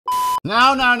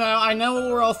No, no, no. I know what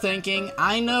we're all thinking.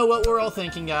 I know what we're all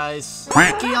thinking, guys.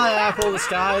 Eli Apple, this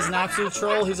guy is an absolute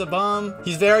troll. He's a bum.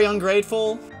 He's very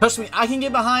ungrateful. Trust me, I can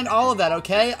get behind all of that,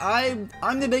 okay?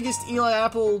 I'm the biggest Eli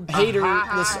Apple hater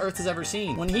this earth has ever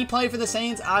seen. When he played for the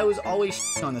Saints, I was always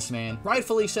on this man.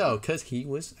 Rightfully so, because he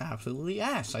was absolutely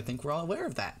ass. I think we're all aware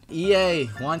of that. EA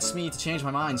wants me to change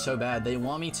my mind so bad. They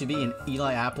want me to be an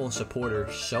Eli Apple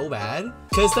supporter so bad.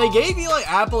 Because they gave Eli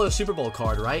Apple a Super Bowl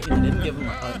card, right? And they didn't give him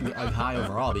a high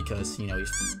overall because, you know,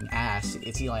 he's ass.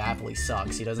 It's Eli Apple. He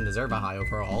sucks. He doesn't deserve a high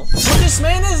overall. But this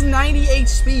man has 98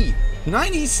 speed,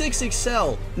 96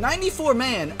 excel, 94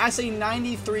 man. I say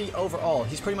 93 overall.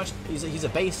 He's pretty much, he's a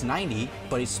base 90,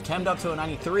 but he's chemmed up to a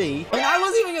 93. And I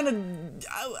wasn't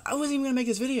even gonna make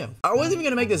this video. I wasn't even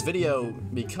gonna make this video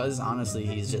because honestly,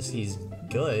 he's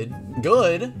good.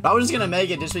 I was just gonna make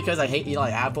it just because I hate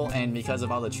Eli Apple and because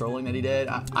of all the trolling that he did.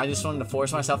 I just wanted to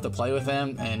force myself to play with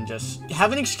him and just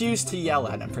have an excuse to yell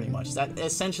at him, pretty much.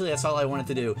 That's all I wanted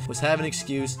to do, was have an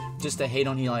excuse just to hate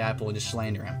on Eli Apple and just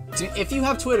slander him. So if you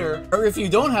have Twitter, or if you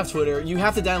don't have Twitter, you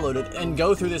have to download it and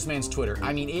go through this man's Twitter.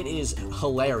 I mean, it is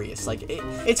hilarious. Like,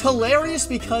 it's hilarious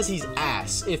because he's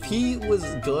ass. If he was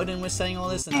good and was saying all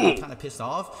this, then I'd be kind of pissed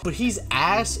off. But he's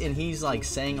ass and he's like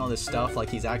saying all this stuff like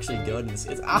he's actually good, and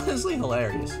it's honestly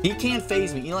hilarious. He can't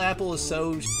phase me. Eli Apple is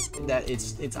so that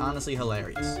it's honestly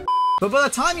hilarious. But by the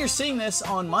time you're seeing this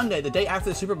on Monday, the day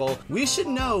after the Super Bowl, you should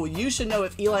know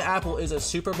if Eli Apple is a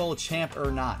Super Bowl champ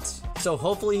or not. So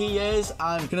hopefully he is.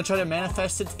 I'm gonna try to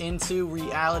manifest it into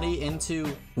reality,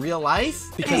 into real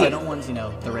life, because I don't want, you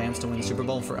know, the Rams to win the Super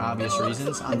Bowl for obvious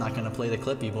reasons. I'm not gonna play the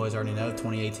clip. You boys already know,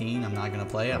 2018. I'm not gonna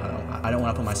play it. I don't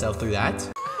want to put myself through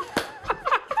that.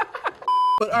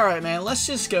 But alright, man, let's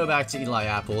just go back to Eli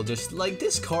Apple. Just, like,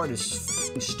 this card is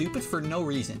stupid for no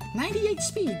reason. 98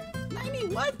 speed. 90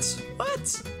 what?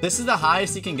 What? This is the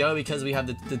highest he can go because we have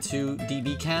the two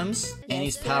DB chems, and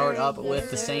he's powered up with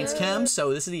the Saints chems,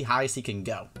 so this is the highest he can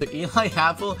go. But Eli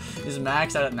Apple is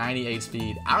maxed out at 98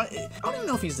 speed. I don't even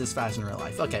know if he's this fast in real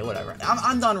life. Okay, whatever.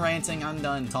 I'm done ranting. I'm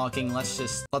done talking. Let's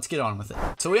get on with it.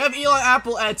 So we have Eli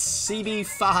Apple at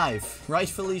CB5.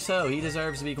 Rightfully so. He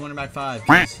deserves to be cornerback 5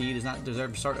 because he does not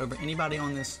deserve to start over anybody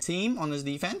on this team, on this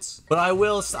defense. But I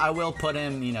will put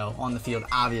him, you know, on the field,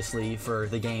 obviously, for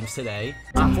the games today.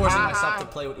 I'm forcing myself to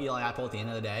play with Eli Apple at the end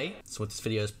of the day. That's what this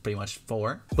video is pretty much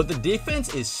for. But the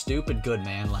defense is stupid good,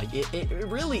 man. Like, it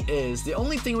really is. The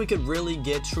only thing we could really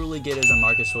truly get is a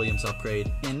Marcus Williams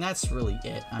upgrade, and that's really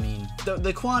it. I mean,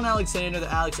 the Quan Alexander,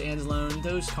 the Alex Anzalone,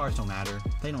 those cards don't matter.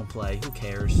 They don't play. Who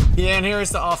cares? Yeah, and here's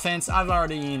the offense. I've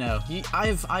already, you know,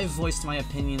 I've voiced my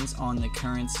opinions on the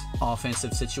current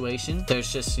offensive situation.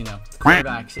 There's just, you know,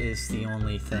 quarterbacks is the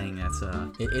only thing that's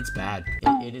it's bad.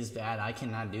 It is bad. I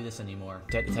cannot do this anymore.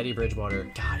 Teddy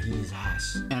Bridgewater, God, he is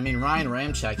ass. And I mean, Ryan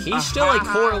Ramczyk, he's still a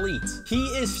core elite. He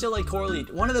is still a core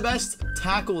elite. One of the best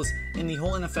tackles in the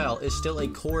whole NFL is still a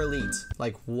core elite.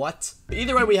 Like, what? But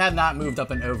either way, we have not moved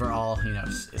up an overall, you know,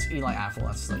 it's Eli Apple.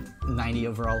 That's like 90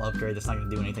 overall upgrade. That's not going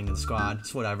to do anything to the squad.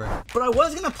 It's whatever. But I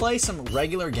was going to play some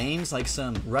regular games, like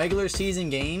some regular season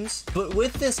games. But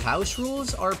with this house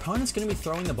rules, our opponent's going to be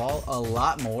throwing the ball a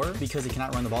lot more because he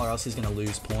cannot run the ball or else he's going to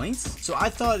lose points. So I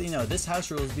thought, you know, this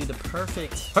house rules would be the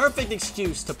perfect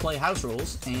excuse to play house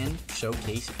rules and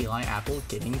showcase Eli Apple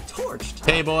getting torched.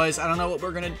 Hey, boys, I don't know what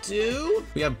we're going to do.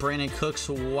 We have Brandon Cooks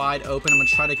wide open. I'm going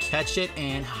to try to catch it,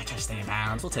 and I just stay in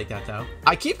bounds. We'll take that, though.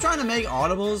 I keep trying to make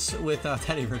audibles with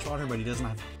Teddy Bridgewater, but he does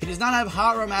not have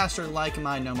Hot Rod Master like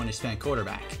my No Money Spent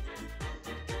quarterback.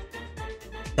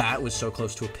 That was so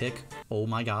close to a pick. Oh,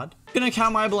 my God. Gonna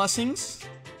count my blessings.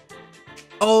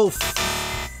 Oh,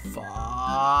 fuck.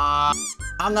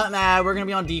 I'm not mad. We're gonna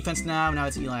be on defense now. Now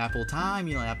it's Eli Apple time.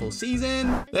 Eli Apple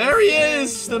season. There he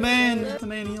is. The man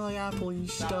Eli Apple, you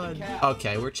stud.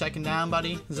 Okay, we're checking down,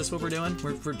 buddy. Is this what we're doing?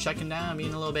 We're checking down,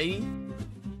 being a little baby.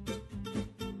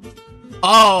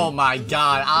 Oh my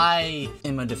God, I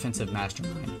am a defensive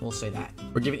mastermind. We'll say that.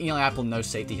 We're giving Eli Apple no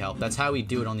safety help. That's how we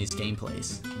do it on these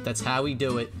gameplays. That's how we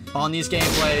do it on these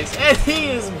gameplays. And he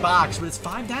is boxed, but it's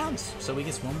 5 downs. So we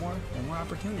get one more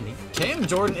opportunity. Cam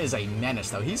Jordan is a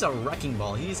menace, though. He's a wrecking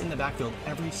ball. He's in the backfield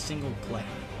every single play.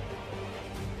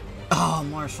 Oh,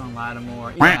 Marshawn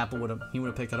Lattimore. Eli Apple would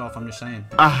have picked that off. I'm just saying.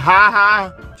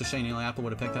 Just saying, Eli Apple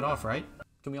would have picked that off, right?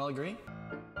 Can we all agree?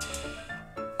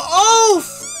 Oh,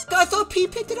 I thought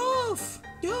Pete picked it off.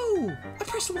 Yo, I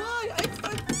pressed Y. I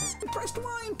pressed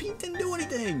Y and Pete didn't do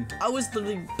anything. I was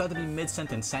literally about to be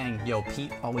mid-sentence saying, yo,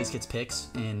 Pete always gets picks,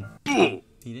 and he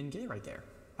didn't get it right there.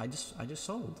 I just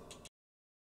sold.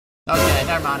 Okay,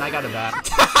 never mind. I got it back.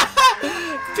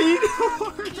 Pete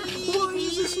Warner. Why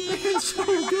is this man so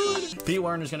good? Pete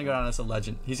Warner's gonna go down as a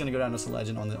legend. He's gonna go down as a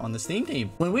legend on this theme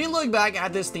team. When we look back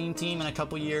at this theme team in a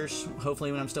couple years,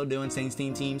 hopefully when I'm still doing Saints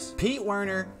theme teams, Pete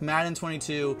Warner, Madden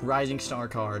 22, Rising Star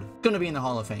card, gonna be in the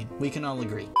Hall of Fame. We can all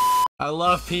agree. I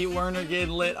love Pete Warner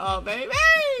getting lit up, baby.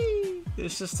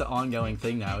 It's just an ongoing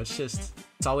thing now. It's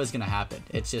always gonna happen.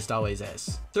 It just always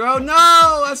is. Throw,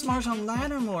 no! That's Marshawn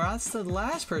Lattimore. That's the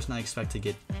last person I expect to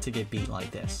get beat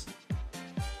like this.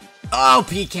 Oh,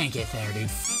 Pete can't get there, dude.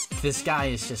 This guy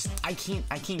is just, I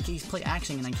can't, he's play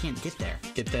action and I can't get there.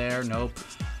 Get there, nope.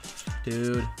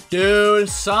 Dude,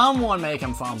 someone make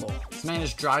him fumble. This man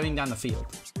is driving down the field.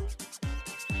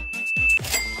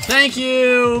 Thank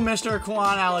you, Mr.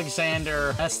 Quan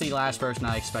Alexander. That's the last person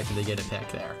I expected to get a pick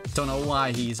there. Don't know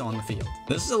why he's on the field.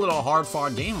 This is a little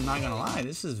hard-fought game, I'm not gonna lie.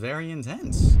 This is very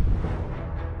intense.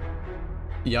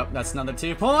 Yep, that's another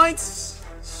 2 points.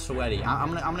 Sweaty.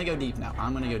 I'm gonna go deep now.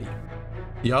 I'm gonna go deep.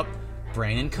 Yup.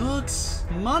 Brandon Cooks.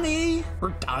 Money.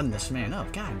 We're dotting this man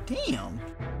up. God damn.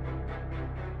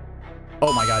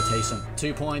 Oh my God, Taysom.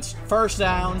 2 points. First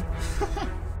down.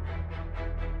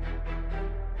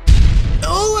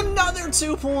 Oh, another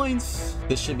 2 points.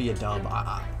 This should be a dub.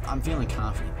 I'm feeling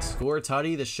confident. Score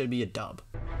tutty. This should be a dub.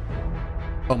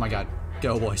 Oh my God.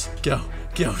 Go, boys. Go.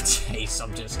 Go.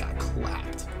 Taysom just got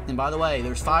clapped. And by the way,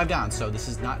 there's 5 down, so this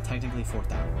is not technically 4th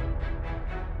down.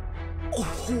 Oh,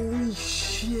 holy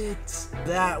shit.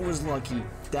 That was lucky.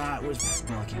 That was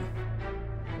lucky.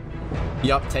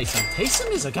 Yup, Taysom.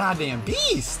 Taysom is a goddamn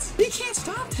beast. He can't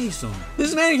stop Taysom.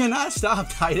 This man cannot stop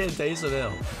tight end Taysom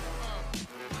Hill.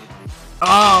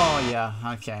 Oh, yeah.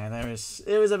 Okay.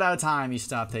 It was about time he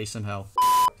stopped Taysom Hill.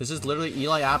 This is literally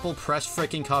Eli Apple press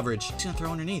freaking coverage. He's gonna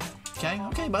throw underneath.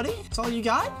 Okay, buddy. That's all you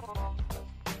got?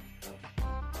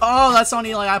 Oh, that's on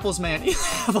Eli Apple's man. Eli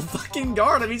Apple fucking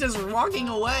guard him. He's just walking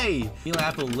away. Eli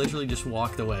Apple literally just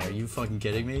walked away. Are you fucking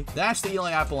kidding me? That's the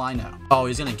Eli Apple I know. Oh,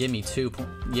 he's gonna give me 2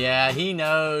 points. Yeah, he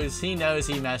knows. He knows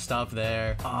he messed up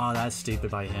there. Oh, that's stupid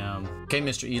by him. Okay,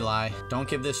 Mr. Eli. Don't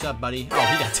give this up, buddy. Oh,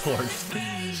 he got torched.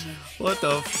 What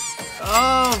the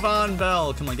Oh, Von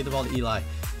Bell. Come on, get the ball to Eli.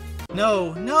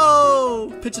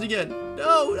 No. Pitch it again.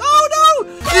 No. Oh, no.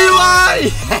 Eli.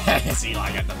 Yes,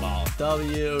 Eli got the ball.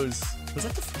 W's. Was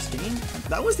that the first game?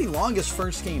 That was the longest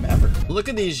first game ever. Look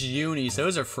at these unis.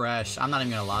 Those are fresh. I'm not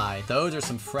even gonna lie. Those are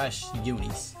some fresh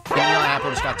unis. Eli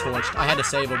Apple just got torched. I had to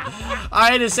save him.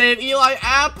 I had to save Eli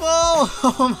Apple.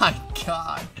 Oh my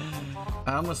God.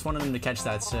 I almost wanted him to catch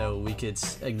that so we could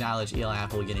acknowledge Eli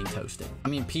Apple getting toasted. I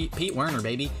mean, Pete Werner,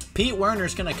 baby. Pete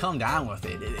Werner's gonna come down with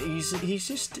it. He's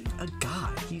just a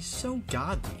god. He's so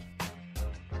godly.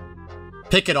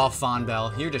 Pick it off, Von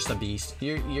Bell. You're just a beast.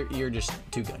 You're just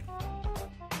too good.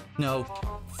 No.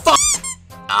 Fuck!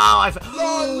 Oh,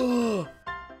 no!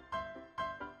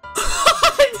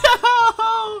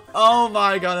 Oh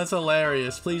my God, that's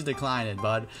hilarious. Please decline it,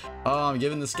 bud. Oh, I'm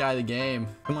giving this guy the game.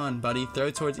 Come on, buddy. Throw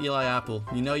towards Eli Apple.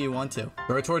 You know you want to.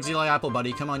 Throw towards Eli Apple,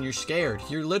 buddy. Come on, you're scared.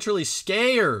 You're literally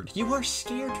scared. You are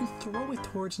scared to throw it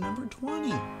towards number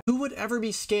 20. Who would ever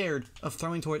be scared of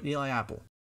throwing toward Eli Apple?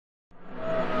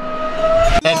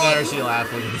 And there's Eli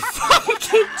Apple. You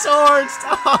fucking torched.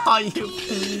 Oh,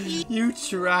 you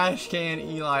trash can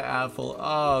Eli Apple.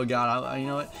 Oh God, you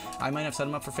know what? I might have set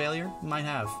him up for failure. Might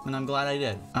have, and I'm glad I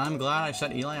did. I'm glad I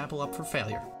set Eli Apple up for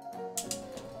failure.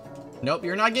 Nope,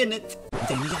 you're not getting it.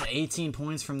 Damn, we got 18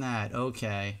 points from that.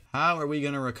 Okay, how are we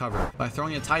gonna recover? By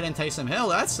throwing a tight end Taysom Hill.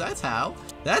 That's how.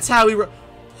 That's how we.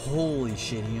 Holy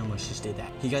shit, he almost just did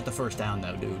that. He got the first down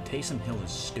though, dude. Taysom Hill is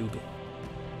stupid.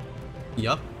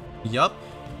 Yup.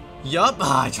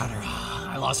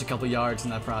 I lost a couple yards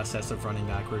in that process of running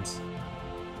backwards.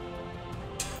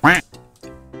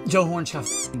 Joe Horn got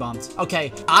bumped.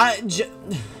 Okay,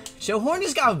 Joe Horn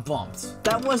just got bumped.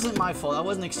 That wasn't my fault. I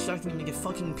wasn't expecting him to get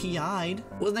fucking PI'd.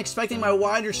 Wasn't expecting my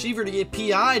wide receiver to get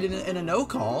PI'd in a no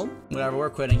call. Whatever,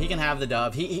 we're quitting. He can have the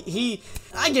dub.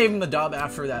 I gave him the dub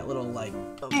after that little like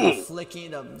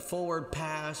flicking a forward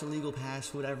pass, illegal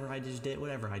pass, whatever I just did.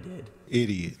 Whatever I did.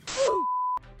 Idiot.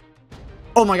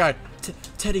 Oh my God,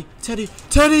 Teddy! God,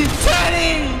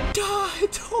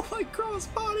 oh my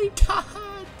crossbody, God!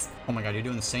 Oh my God, you're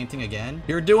doing the same thing again?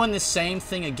 You're doing the same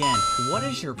thing again. What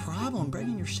is your problem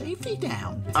bringing your safety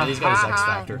down? Teddy's got his X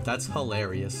Factor. That's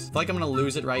hilarious. I feel like I'm gonna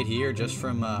lose it right here just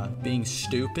from being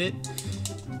stupid.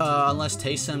 Unless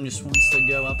Taysom just wants to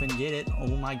go up and get it. Oh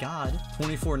my God,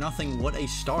 24-0, what a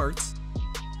start.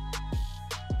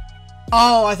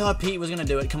 Oh, I thought Pete was gonna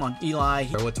do it. Come on, Eli.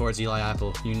 Throw it towards Eli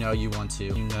Apple. You know you want to.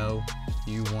 You know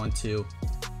you want to.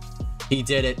 He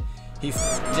did it. He did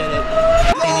it.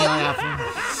 And Eli Apple.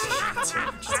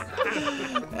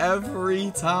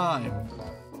 Every time.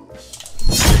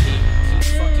 Pete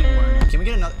fucking Werner. Can we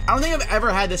get another? I don't think I've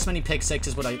ever had this many pick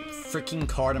sixes with a freaking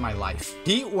card in my life.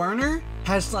 Pete Werner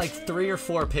has like 3 or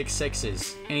 4 pick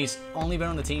sixes, and he's only been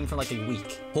on the team for like a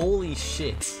week. Holy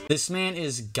shit. This man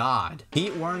is God.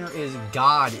 Pete Werner is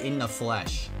God in the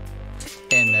flesh.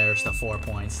 And there's the 4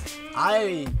 points.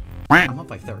 I'm up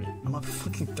by 30. I'm up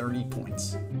fucking 30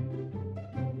 points.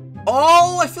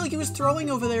 Oh, I feel like he was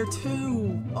throwing over there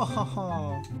too.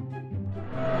 Oh.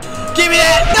 Give me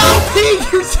that! No,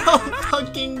 Pete, you're so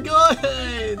fucking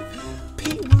good.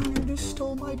 Pete Werner just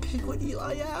stole my pick with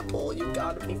Eli Apple. You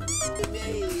gotta be f***ing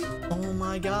me. Oh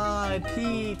my God,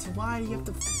 Pete, why do you have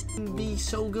to f***ing be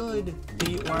so good?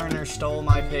 Pete Werner stole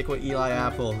my pick with Eli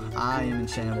Apple. I am in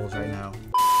shambles right now.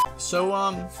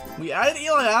 So, we added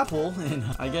Eli Apple, and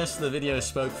I guess the video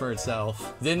spoke for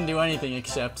itself. Didn't do anything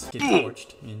except get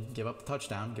torched and give up a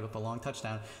touchdown, give up a long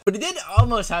touchdown. But he did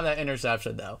almost have that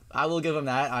interception, though. I will give him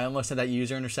that. I almost had that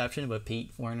user interception, but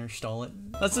Pete Werner stole it.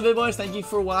 That's the bit, boys. Thank you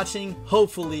for watching.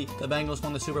 Hopefully, the Bengals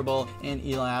won the Super Bowl, and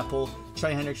Eli Apple,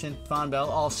 Trey Hendrickson, Von Bell,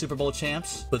 all Super Bowl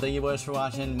champs. But thank you, boys, for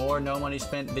watching. More No Money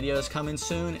Spent videos coming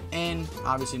soon, and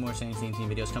obviously more Sandy Team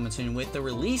videos coming soon with the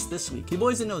release this week. You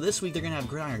boys didn't know this week they're going to have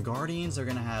Gridiron Guardians, they're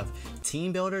gonna have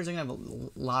team builders, they're gonna have a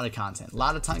lot of content. A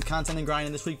lot of content and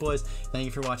grinding this week, boys. Thank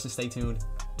you for watching. Stay tuned.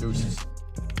 Deuces.